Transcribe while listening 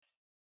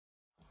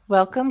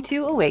Welcome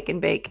to Awake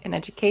and Bake, an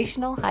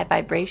educational, high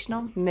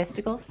vibrational,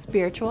 mystical,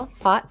 spiritual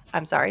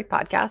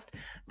podcast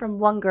from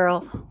one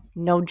girl,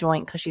 no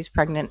joint because she's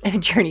pregnant, and a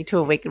journey to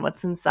awaken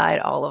what's inside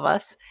all of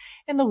us.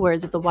 In the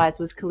words of the wise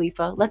Wiz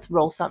Khalifa, let's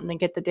roll something and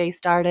get the day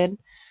started.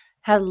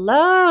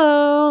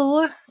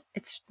 Hello,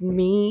 it's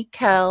me,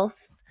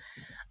 Kels.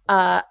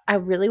 I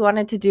really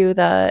wanted to do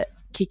the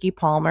Kiki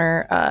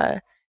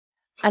Palmer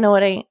I know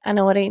it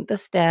ain't the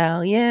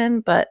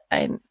stallion, but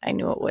I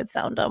knew it would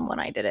sound dumb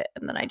when I did it,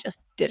 and then I just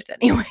did it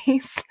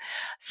anyways.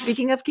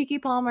 Speaking of Kiki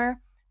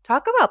Palmer,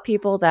 talk about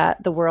people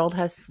that the world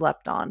has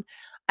slept on.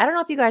 I don't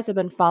know if you guys have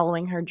been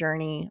following her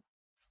journey.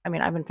 I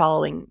mean, I've been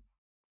following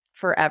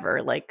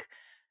forever, like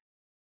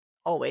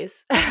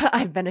always.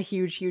 I've been a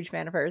huge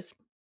fan of hers.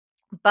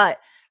 But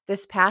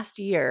this past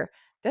year,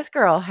 this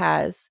girl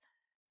has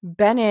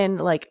been in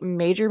like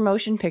major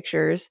motion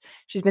pictures.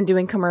 She's been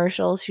doing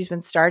commercials. She's been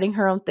starting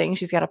her own thing.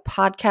 She's got a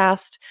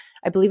podcast.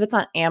 I believe it's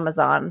on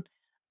Amazon.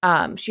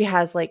 She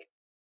has like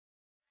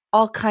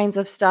all kinds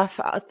of stuff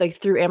like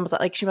through Amazon.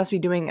 Like she must be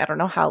doing, I don't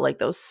know how, like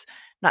those,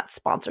 not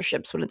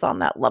sponsorships when it's on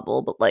that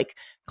level, but like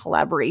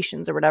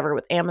collaborations or whatever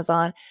with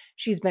Amazon.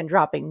 She's been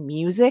dropping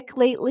music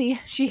lately.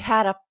 She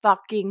had a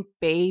fucking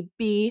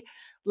baby.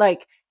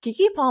 Like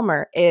Kiki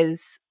Palmer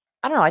is,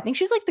 I don't know, I think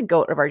she's like the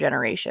GOAT of our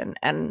generation.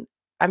 And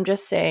I'm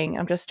just saying,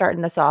 I'm just starting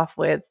this off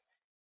with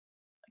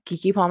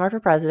Kiki Palmer for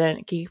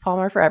president, Kiki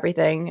Palmer for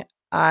everything.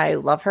 I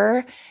love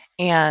her,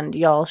 and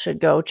y'all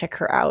should go check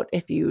her out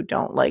if you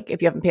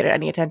haven't paid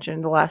any attention in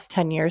the last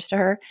 10 years to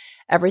her.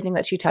 Everything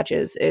that she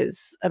touches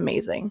is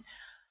amazing.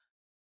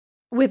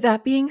 With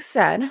that being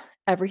said,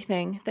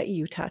 everything that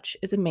you touch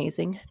is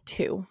amazing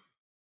too.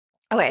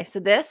 Okay, so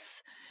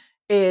this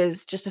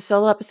is just a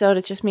solo episode.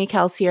 It's just me,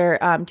 Kels here.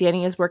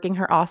 Danny is working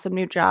her awesome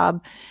new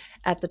job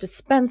at the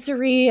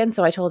dispensary. And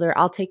so I told her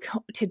I'll take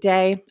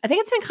today. I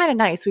think it's been kind of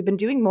nice. We've been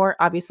doing more.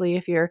 Obviously,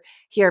 if you're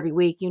here every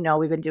week, you know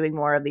we've been doing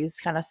more of these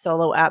kind of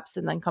solo eps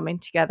and then coming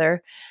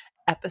together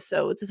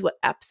episodes is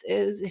what eps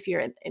is. If you're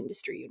in the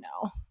industry, you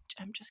know.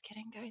 I'm just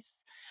kidding,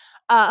 guys.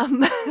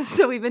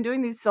 So we've been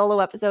doing these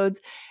solo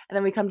episodes and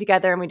then we come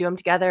together and we do them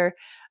together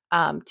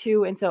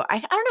too. And so I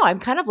don't know, I'm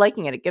kind of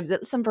liking it. It gives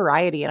it some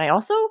variety. And I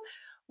also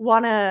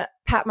want to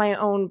pat my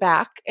own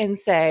back and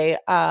say,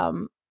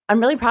 I'm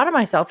really proud of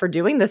myself for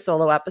doing this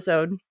solo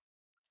episode,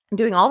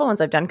 doing all the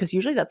ones I've done, because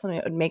usually that's something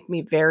that would make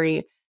me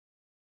very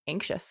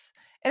anxious.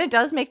 And it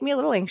does make me a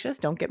little anxious.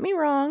 Don't get me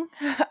wrong.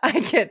 I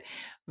get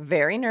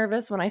very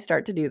nervous when I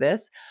start to do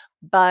this,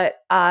 but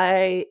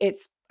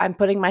I'm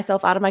putting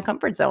myself out of my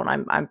comfort zone.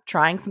 I'm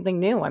trying something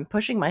new. I'm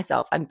pushing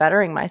myself. I'm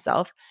bettering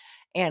myself.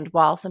 And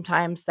while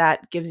sometimes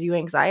that gives you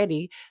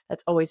anxiety,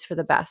 that's always for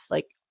the best.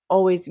 Like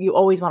you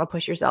always want to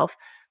push yourself.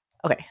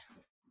 Okay,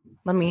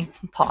 let me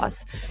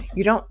pause.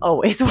 You don't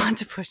always want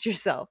to push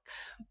yourself,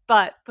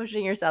 but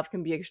pushing yourself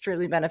can be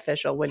extremely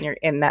beneficial when you're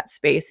in that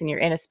space and you're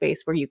in a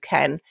space where you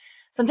can.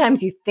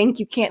 Sometimes you think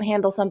you can't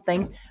handle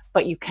something,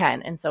 but you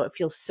can. And so it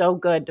feels so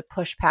good to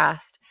push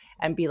past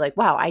and be like,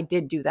 wow, I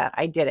did do that.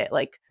 I did it.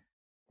 Like,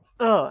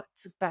 oh,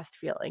 it's the best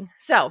feeling.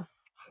 So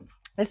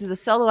this is a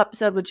solo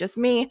episode with just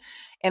me,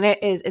 and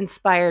it is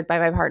inspired by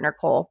my partner,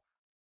 Cole.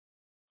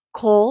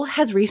 Cole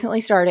has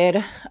recently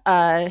started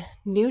a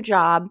new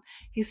job.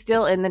 He's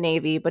still in the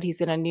Navy, but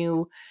he's in a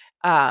new,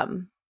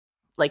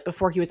 like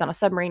before he was on a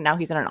submarine, now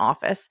he's in an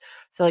office.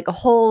 So like a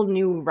whole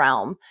new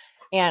realm.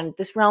 And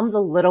this realm's a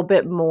little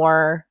bit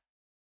more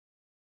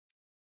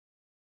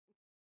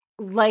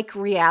like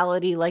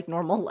reality, like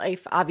normal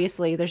life.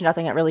 Obviously, there's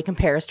nothing that really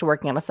compares to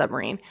working on a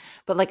submarine.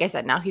 But like I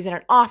said, now he's in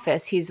an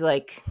office. He's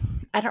like,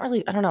 I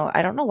don't know.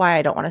 I don't know why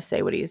I don't want to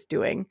say what he's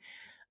doing.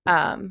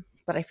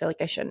 But I feel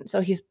like I shouldn't. So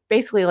he's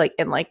basically like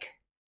in like,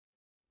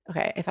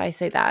 okay, if I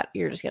say that,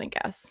 you're just gonna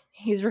guess.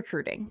 He's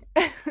recruiting.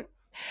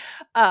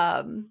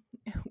 um,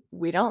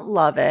 we don't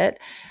love it.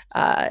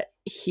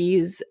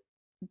 He's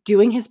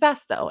doing his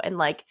best though. And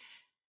like,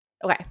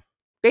 okay,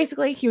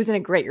 basically he was in a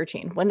great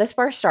routine. When this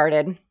first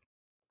started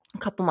a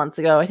couple months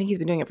ago, I think he's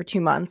been doing it for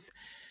 2 months.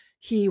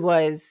 He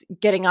was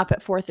getting up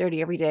at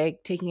 4:30 every day,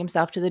 taking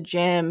himself to the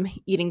gym,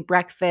 eating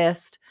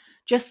breakfast,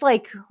 just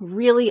like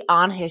really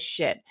on his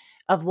shit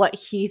of what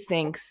he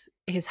thinks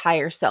his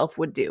higher self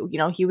would do. You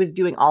know, he was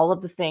doing all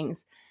of the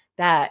things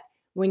that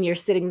when you're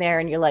sitting there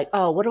and you're like,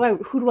 oh,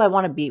 who do I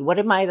want to be? What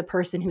am I the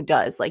person who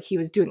does? Like he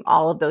was doing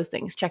all of those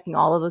things, checking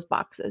all of those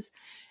boxes.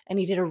 And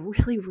he did a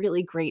really,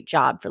 really great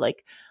job for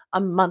like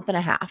a month and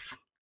a half.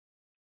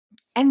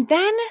 And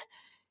then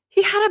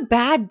he had a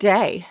bad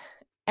day.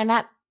 And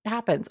that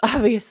happens,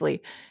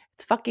 obviously.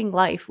 It's fucking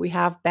life. We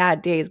have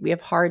bad days, we have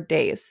hard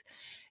days.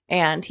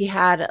 And he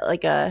had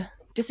like a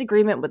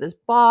disagreement with his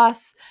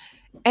boss,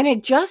 and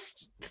it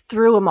just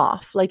threw him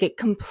off. Like it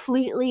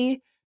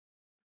completely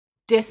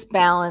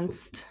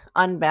unbalanced.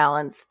 I'm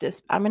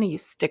going to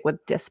stick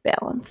with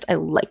disbalanced. I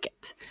like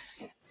it.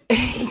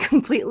 He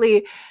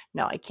completely,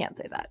 no, I can't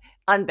say that.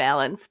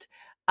 Unbalanced.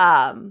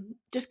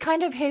 Just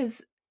kind of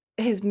his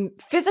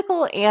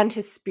physical and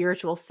his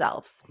spiritual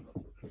selves.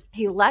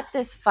 He let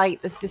this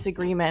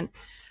disagreement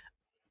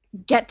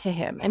get to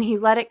him, and he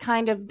let it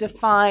kind of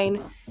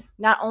define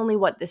not only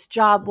what this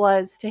job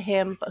was to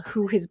him, but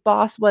who his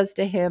boss was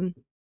to him,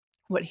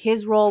 what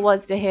his role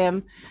was to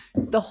him,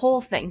 the whole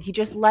thing. He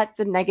just let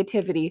the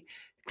negativity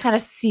kind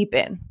of seep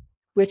in,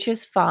 which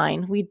is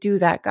fine. We do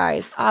that,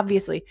 guys.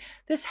 Obviously,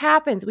 this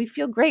happens. We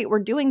feel great. We're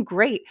doing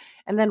great.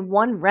 And then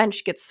one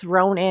wrench gets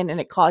thrown in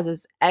and it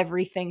causes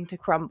everything to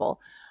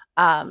crumble.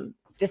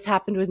 This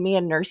happened with me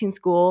in nursing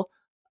school.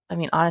 I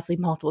mean, honestly,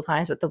 multiple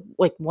times, but the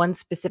like one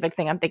specific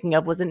thing I'm thinking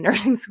of was in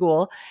nursing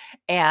school,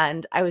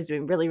 and I was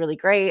doing really, really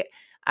great.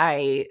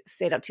 I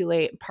stayed up too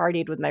late,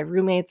 partied with my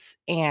roommates,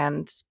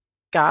 and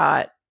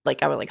got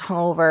like I was like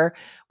hungover,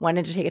 went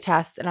in to take a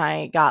test, and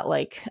I got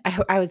like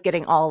I was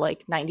getting all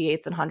like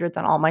 98s and hundreds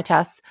on all my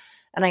tests,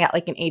 and I got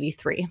like an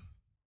 83.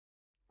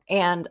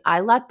 And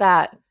I let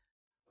that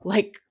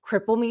like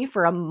cripple me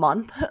for a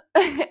month.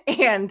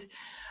 And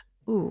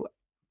ooh,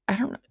 I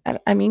don't know.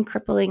 I mean,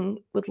 crippling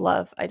with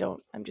love.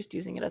 I'm just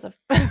using it as a,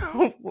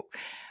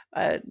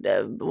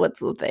 what's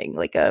the thing?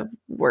 Like a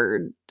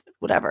word,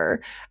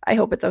 whatever. I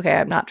hope it's okay.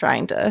 I'm not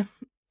trying to,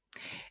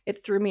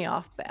 it threw me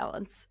off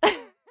balance. I'm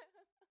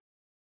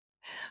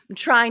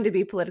trying to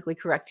be politically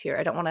correct here.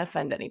 I don't want to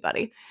offend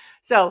anybody.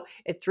 So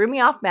it threw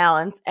me off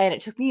balance, and it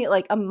took me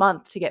like a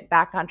month to get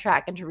back on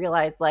track and to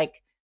realize,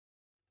 like,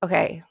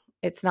 okay,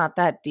 it's not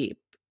that deep.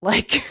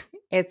 Like,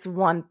 it's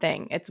one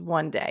thing, it's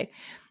one day.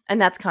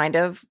 And that's kind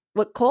of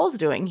what Cole's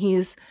doing.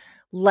 He's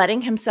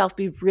letting himself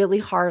be really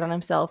hard on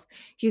himself.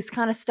 He's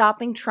kind of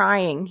stopping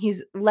trying.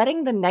 He's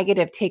letting the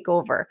negative take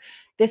over.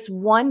 This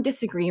one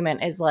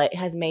disagreement is like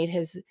has made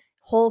his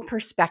whole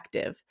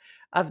perspective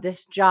of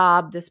this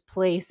job, this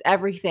place,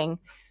 everything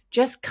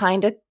just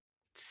kind of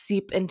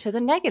seep into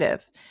the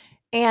negative.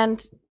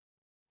 And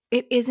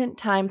it isn't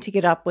time to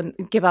give up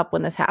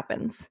when this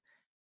happens.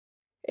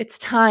 It's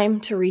time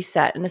to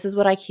reset. And this is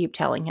what I keep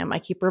telling him. I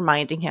keep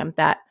reminding him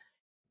that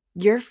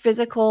your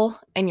physical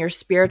and your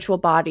spiritual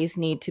bodies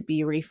need to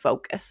be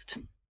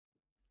refocused.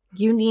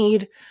 You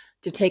need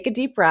to take a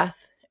deep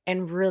breath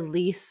and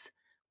release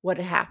what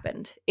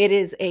happened. It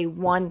is a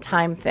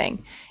one-time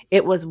thing.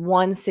 It was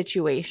one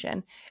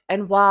situation.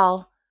 And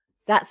while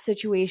that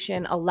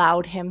situation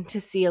allowed him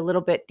to see a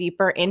little bit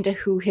deeper into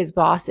who his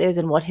boss is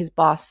and what his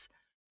boss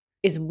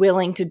is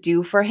willing to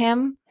do for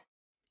him,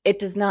 it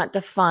does not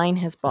define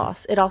his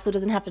boss. It also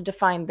doesn't have to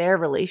define their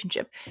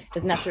relationship. It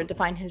doesn't have to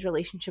define his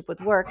relationship with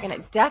work. And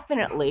it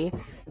definitely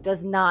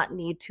does not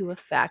need to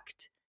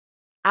affect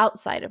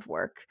outside of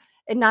work.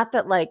 And not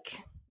that like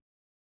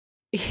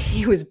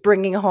he was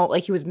bringing home,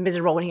 like he was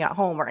miserable when he got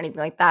home or anything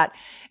like that.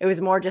 It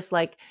was more just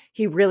like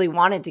he really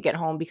wanted to get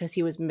home because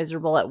he was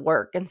miserable at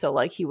work. And so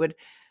like he would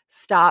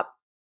stop.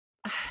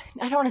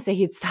 I don't want to say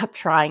he'd stop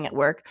trying at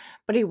work,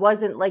 but he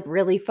wasn't like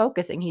really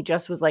focusing. He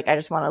just was like, I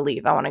just want to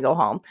leave. I want to go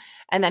home.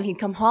 And then he'd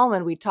come home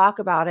and we'd talk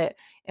about it,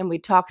 and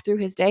we'd talk through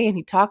his day, and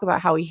he'd talk about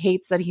how he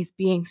hates that he's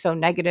being so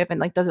negative and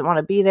like doesn't want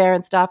to be there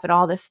and stuff and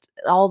all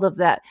of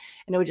that.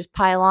 And it would just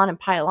pile on and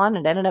pile on.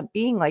 And it ended up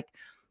being like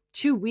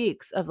 2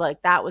 weeks of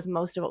like, that was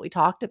most of what we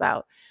talked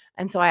about.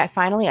 And so I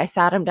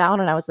sat him down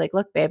and I was like,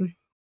 look, babe,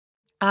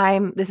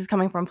 this is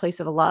coming from a place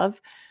of love.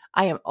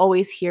 I am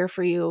always here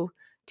for you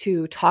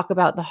to talk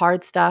about the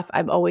hard stuff.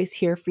 I'm always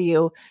here for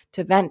you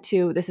to vent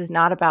to. This is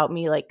not about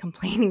me like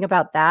complaining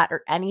about that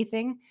or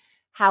anything.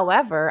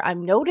 However,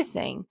 I'm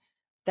noticing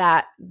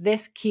that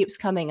this keeps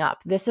coming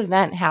up. This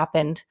event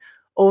happened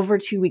over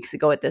 2 weeks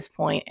ago at this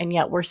point, and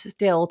yet we're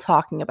still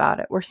talking about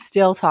it. We're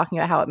still talking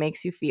about how it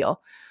makes you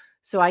feel.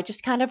 So I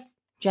just kind of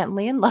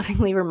gently and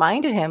lovingly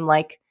reminded him,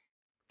 like,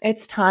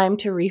 it's time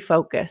to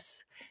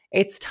refocus.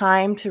 It's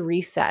time to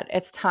reset.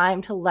 It's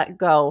time to let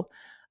go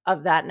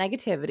of that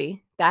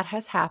negativity that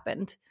has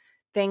happened.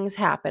 Things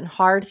happen,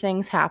 hard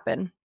things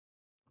happen,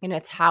 and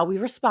it's how we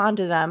respond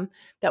to them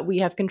that we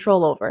have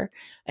control over.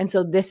 And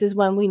so this is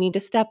when we need to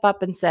step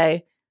up and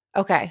say,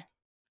 okay,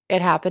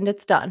 it happened,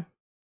 it's done.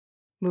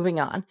 Moving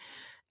on.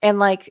 And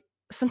like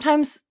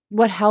sometimes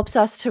what helps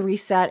us to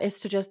reset is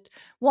to just,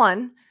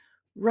 one,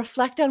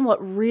 reflect on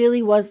what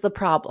really was the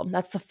problem.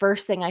 That's the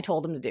first thing I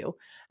told him to do.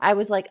 I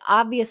was like,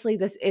 obviously,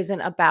 this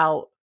isn't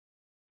about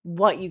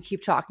what you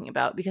keep talking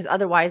about, because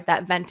otherwise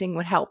that venting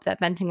would help. That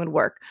venting would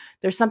work.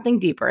 There's something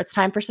deeper. It's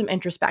time for some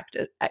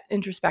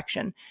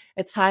introspection.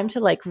 It's time to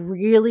like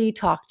really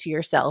talk to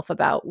yourself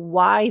about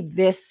why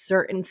this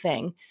certain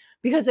thing,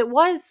 because it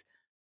was,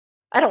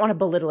 I don't want to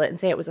belittle it and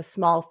say it was a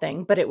small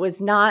thing, but it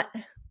was not,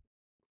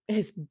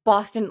 his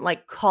boss didn't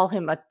like call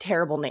him a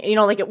terrible name. You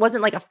know, like it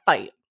wasn't like a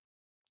fight.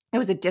 It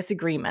was a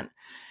disagreement.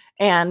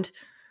 And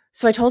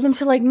so I told him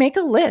to like make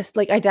a list,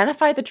 like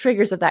identify the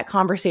triggers of that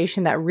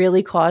conversation that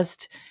really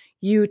caused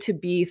you to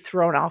be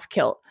thrown off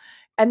kilt.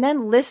 And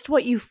then list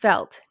what you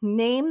felt.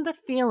 Name the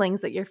feelings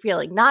that you're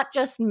feeling, not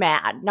just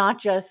mad, not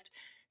just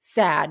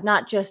sad,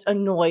 not just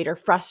annoyed or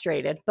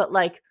frustrated, but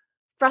like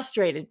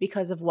frustrated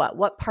because of what?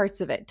 What parts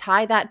of it?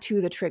 Tie that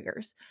to the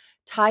triggers.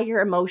 Tie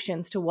your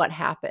emotions to what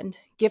happened.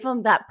 Give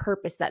them that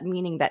purpose, that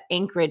meaning, that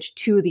anchorage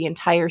to the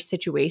entire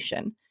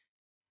situation.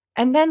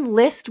 And then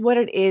list what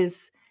it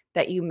is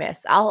that you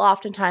miss. I'll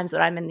oftentimes,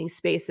 when I'm in these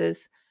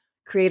spaces,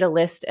 create a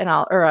list and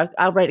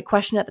I'll write a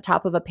question at the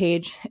top of a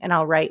page and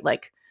I'll write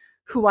like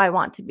who I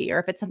want to be. Or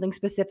if it's something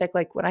specific,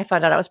 like when I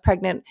found out I was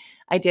pregnant,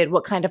 I did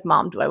what kind of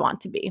mom do I want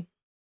to be?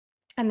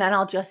 And then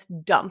I'll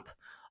just dump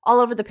all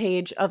over the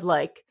page of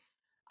like,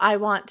 I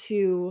want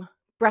to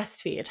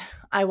breastfeed.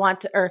 I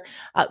want to, or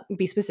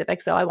be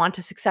specific. So I want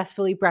to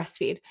successfully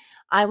breastfeed.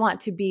 I want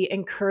to be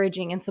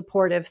encouraging and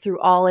supportive through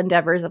all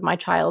endeavors of my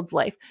child's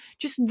life.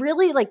 Just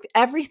really like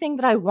everything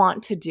that I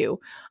want to do.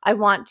 I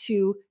want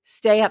to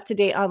stay up to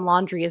date on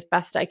laundry as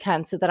best I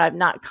can so that I'm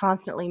not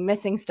constantly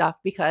missing stuff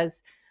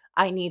because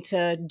I need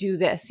to do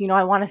this.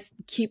 I want to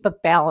keep a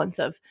balance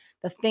of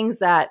the things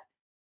that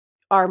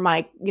are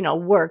my,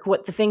 work,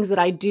 what the things that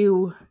I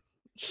do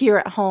here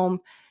at home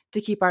to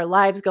keep our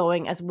lives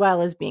going, as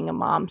well as being a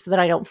mom so that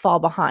I don't fall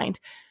behind.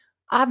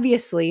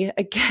 Obviously,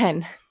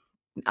 again,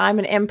 I'm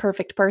an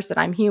imperfect person.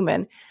 I'm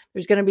human.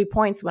 There's going to be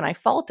points when I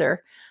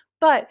falter,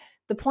 but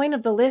the point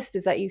of the list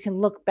is that you can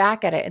look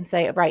back at it and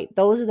say, right,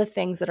 those are the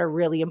things that are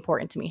really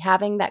important to me.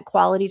 Having that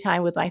quality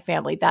time with my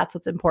family, that's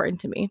what's important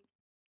to me.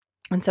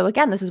 And so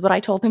again, this is what I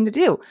told him to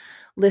do.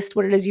 List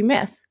what it is you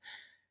miss.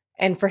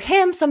 And for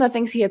him, some of the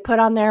things he had put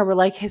on there were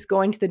like his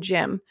going to the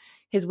gym,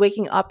 his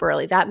waking up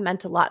early. That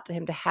meant a lot to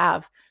him to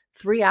have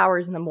 3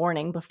 hours in the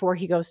morning before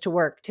he goes to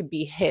work to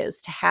be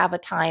his, to have a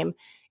time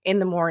in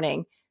the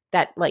morning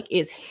that like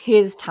is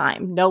his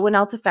time. No one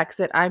else affects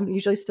it. I'm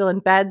usually still in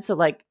bed. So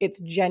like it's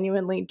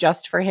genuinely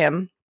just for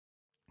him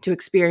to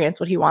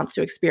experience what he wants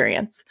to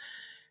experience.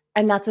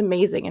 And that's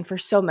amazing. And for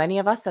so many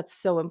of us, that's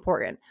so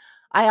important.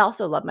 I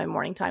also love my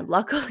morning time.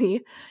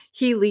 Luckily,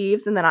 he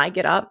leaves and then I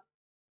get up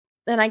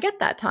and I get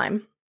that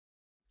time.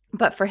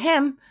 But for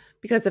him,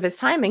 because of his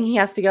timing, he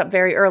has to get up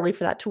very early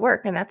for that to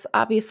work. And that's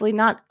obviously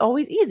not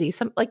always easy.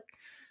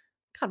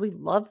 God, we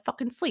love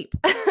fucking sleep.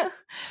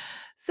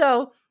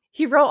 So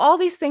he wrote all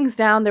these things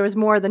down. There was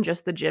more than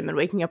just the gym and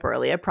waking up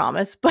early, I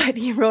promise. But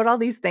he wrote all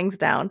these things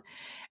down.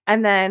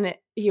 And then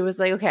he was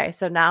like, okay,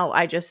 so now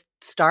I just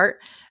start.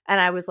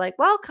 And I was like,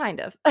 well, kind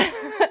of.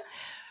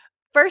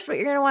 First, what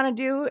you're going to want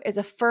to do is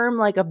affirm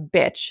like a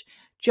bitch.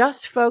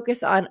 Just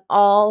focus on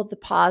all the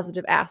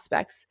positive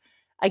aspects.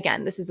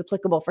 Again, this is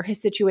applicable for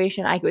his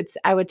situation.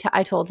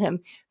 I told him,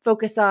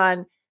 focus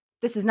on,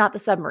 this is not the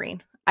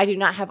submarine. I do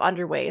not have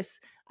underways.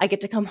 I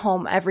get to come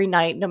home every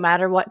night, no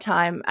matter what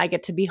time. I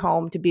get to be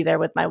home to be there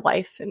with my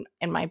wife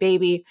and my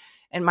baby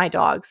and my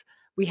dogs.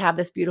 We have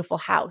this beautiful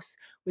house.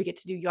 We get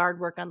to do yard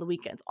work on the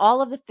weekends. All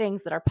of the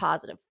things that are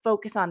positive,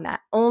 focus on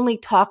that. Only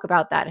talk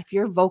about that. If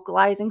you're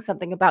vocalizing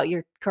something about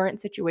your current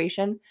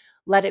situation,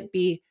 let it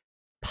be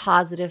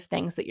positive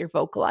things that you're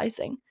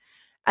vocalizing.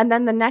 And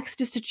then the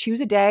next is to choose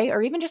a day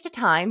or even just a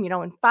time,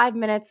 in 5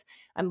 minutes,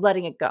 I'm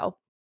letting it go,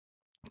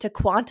 to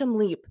quantum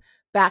leap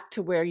back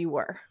to where you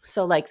were.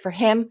 So like for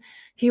him,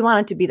 he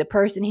wanted to be the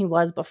person he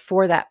was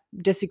before that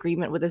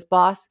disagreement with his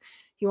boss.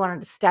 He wanted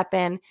to step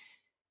in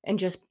and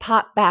just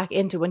pop back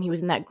into when he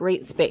was in that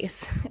great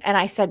space. And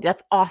I said,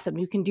 that's awesome.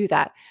 You can do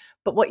that.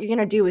 But what you're going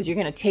to do is you're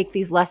going to take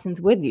these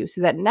lessons with you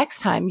so that next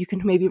time you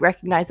can maybe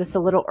recognize this a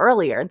little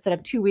earlier. Instead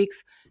of 2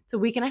 weeks, it's a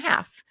week and a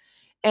half.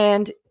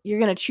 And you're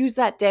going to choose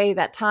that day,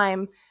 that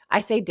time. I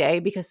say day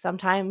because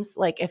sometimes,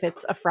 like if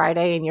it's a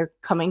Friday and you're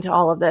coming to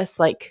all of this,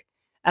 like,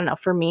 I don't know,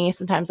 for me,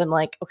 sometimes I'm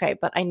like, okay,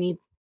 but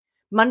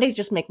Mondays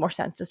just make more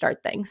sense to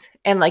start things.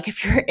 And like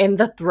if you're in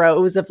the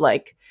throes of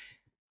like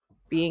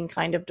being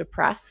kind of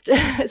depressed,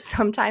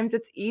 sometimes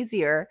it's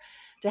easier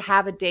to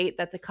have a date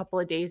that's a couple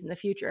of days in the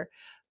future,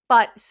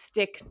 but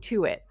stick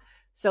to it.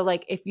 So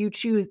like if you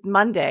choose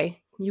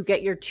Monday, you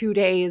get your 2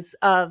 days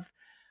of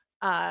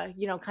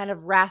kind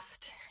of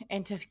rest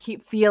and to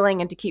keep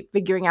feeling and to keep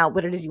figuring out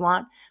what it is you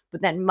want.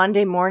 But then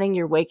Monday morning,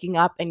 you're waking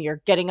up and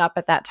you're getting up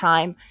at that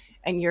time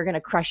and you're going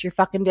to crush your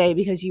fucking day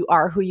because you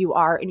are who you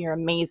are and you're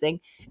amazing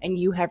and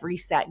you have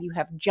reset. You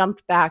have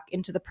jumped back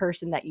into the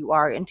person that you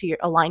are, into your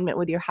alignment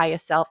with your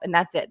highest self. And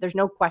that's it. There's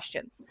no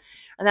questions.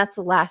 And that's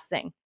the last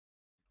thing.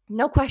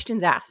 No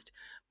questions asked.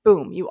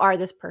 Boom, you are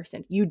this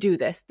person. You do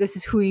this. This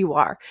is who you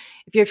are.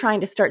 If you're trying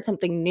to start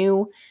something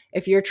new,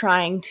 if you're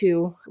trying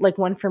to, like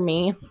one for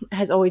me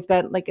has always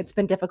been, like it's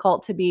been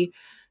difficult to be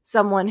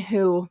someone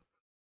who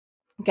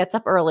gets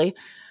up early.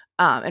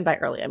 And by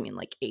early, I mean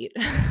like 8.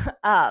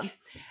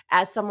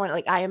 As someone,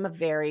 like I am a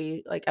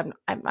very, like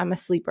I'm a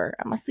sleeper.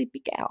 I'm a sleepy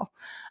gal.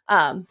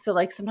 So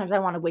like sometimes I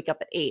want to wake up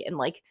at 8 and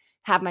like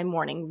have my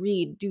morning,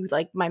 read, do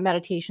like my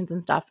meditations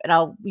and stuff.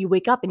 And you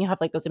wake up and you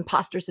have like those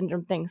imposter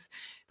syndrome things.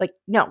 Like,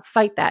 no,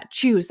 fight that.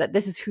 Choose that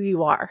this is who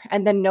you are.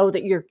 And then know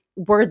that you're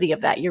worthy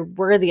of that. You're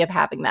worthy of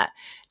having that.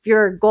 If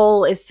your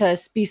goal is to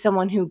be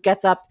someone who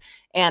gets up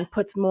and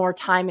puts more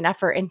time and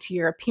effort into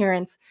your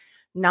appearance,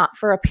 not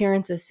for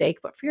appearance's sake,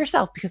 but for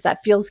yourself, because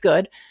that feels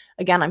good.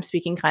 Again, I'm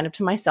speaking kind of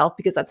to myself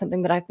because that's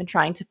something that I've been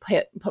trying to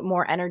put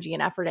more energy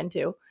and effort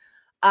into.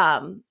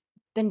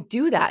 Then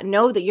do that.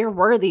 Know that you're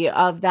worthy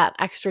of that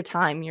extra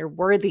time. You're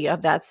worthy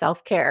of that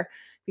self-care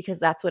because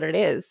that's what it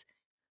is.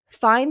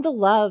 Find the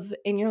love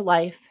in your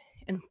life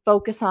and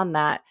focus on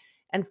that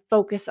and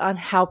focus on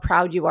how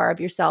proud you are of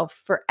yourself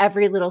for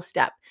every little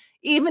step.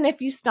 Even if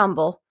you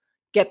stumble,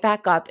 get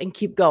back up and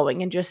keep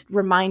going and just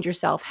remind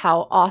yourself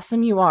how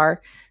awesome you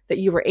are that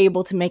you were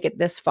able to make it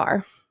this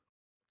far.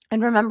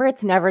 And remember,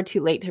 it's never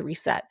too late to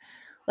reset.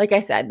 Like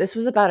I said, this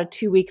was about a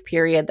 2-week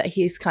period that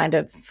he kind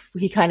of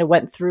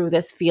went through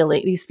these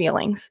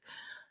feelings.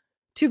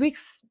 2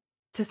 weeks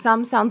to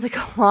some sounds like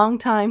a long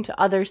time,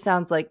 to others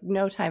sounds like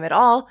no time at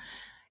all.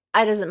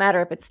 It doesn't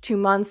matter if it's 2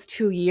 months,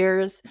 2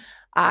 years.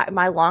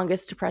 My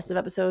longest depressive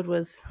episode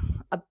was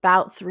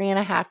about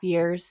 3.5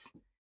 years,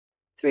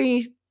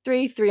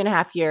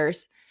 3.5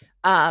 years.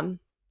 And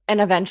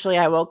eventually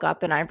I woke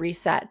up and I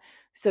reset.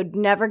 So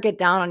never get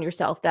down on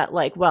yourself that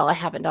like, well, I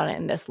haven't done it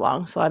in this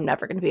long, so I'm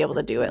never going to be able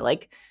to do it.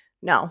 Like,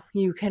 no,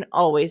 you can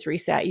always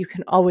reset. You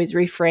can always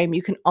reframe.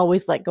 You can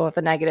always let go of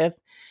the negative.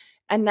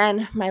 And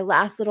then my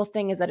last little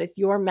thing is that it's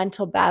your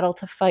mental battle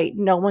to fight.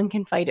 No one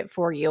can fight it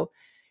for you.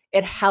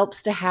 It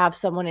helps to have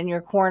someone in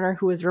your corner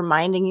who is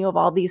reminding you of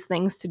all these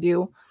things to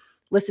do.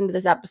 Listen to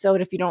this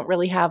episode if you don't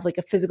really have like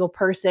a physical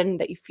person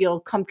that you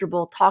feel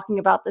comfortable talking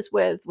about this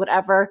with,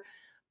 whatever.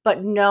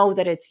 But know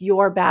that it's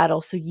your battle.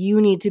 So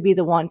you need to be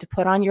the one to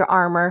put on your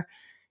armor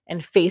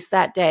and face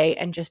that day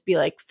and just be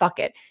like, fuck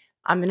it,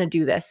 I'm going to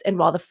do this. And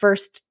while the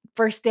first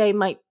day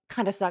might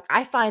kind of suck,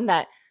 I find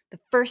that the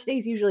first day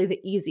is usually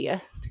the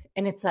easiest.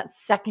 And it's that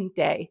second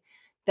day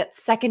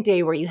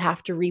where you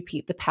have to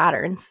repeat the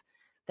patterns,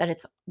 that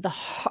it's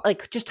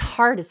just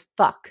hard as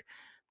fuck.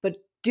 But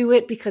do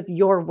it because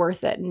you're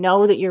worth it.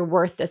 Know that you're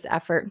worth this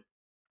effort.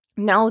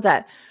 Know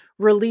that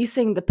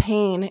releasing the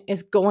pain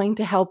is going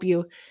to help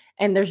you,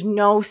 and there's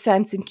no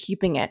sense in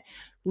keeping it.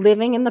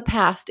 Living in the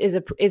past is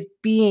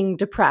being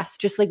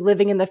depressed, just like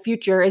living in the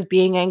future is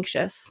being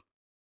anxious.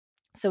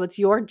 So it's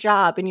your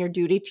job and your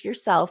duty to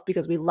yourself,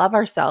 because we love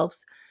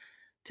ourselves,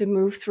 to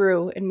move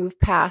through and move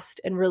past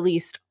and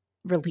release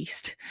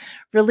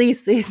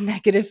these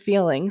negative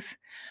feelings.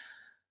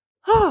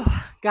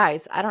 Oh,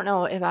 guys, I don't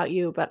know about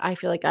you, but I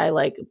feel like I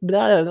like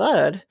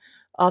blood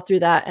all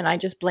through that. And I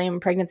just blame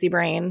pregnancy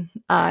brain.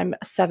 I'm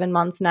 7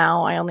 months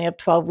now. I only have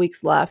 12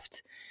 weeks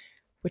left,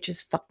 which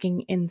is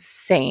fucking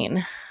insane.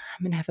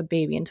 I'm going to have a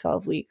baby in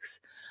 12 weeks.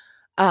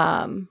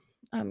 I'm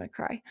going to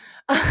cry.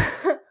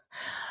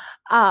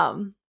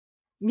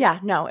 Yeah,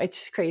 no, it's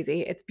just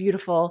crazy. It's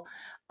beautiful.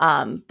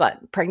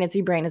 But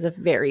pregnancy brain is a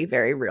very,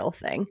 very real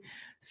thing.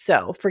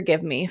 So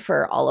forgive me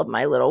for all of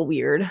my little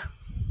weird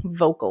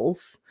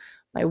vocals,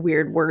 my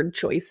weird word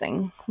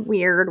choicing,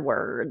 weird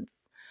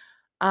words.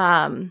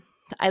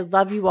 I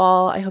love you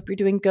all. I hope you're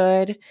doing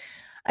good.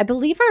 I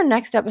believe our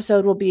next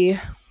episode will be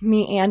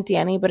me and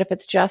Danny, but if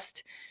it's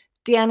just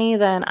Danny,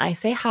 then I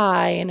say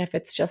hi. And if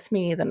it's just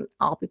me, then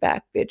I'll be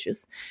back,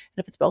 bitches.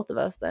 And if it's both of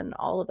us, then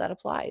all of that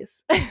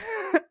applies.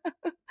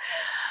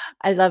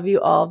 I love you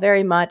all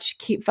very much.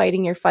 Keep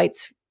fighting your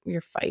fights.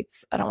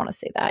 I don't want to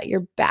say that.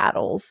 Your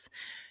battles.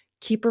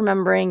 Keep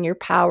remembering your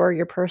power,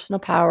 your personal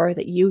power,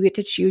 that you get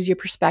to choose your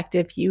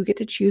perspective. You get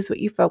to choose what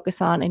you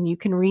focus on, and you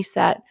can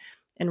reset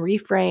and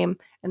reframe.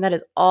 And that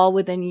is all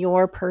within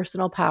your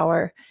personal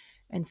power.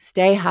 And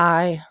stay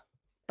high.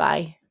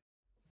 Bye.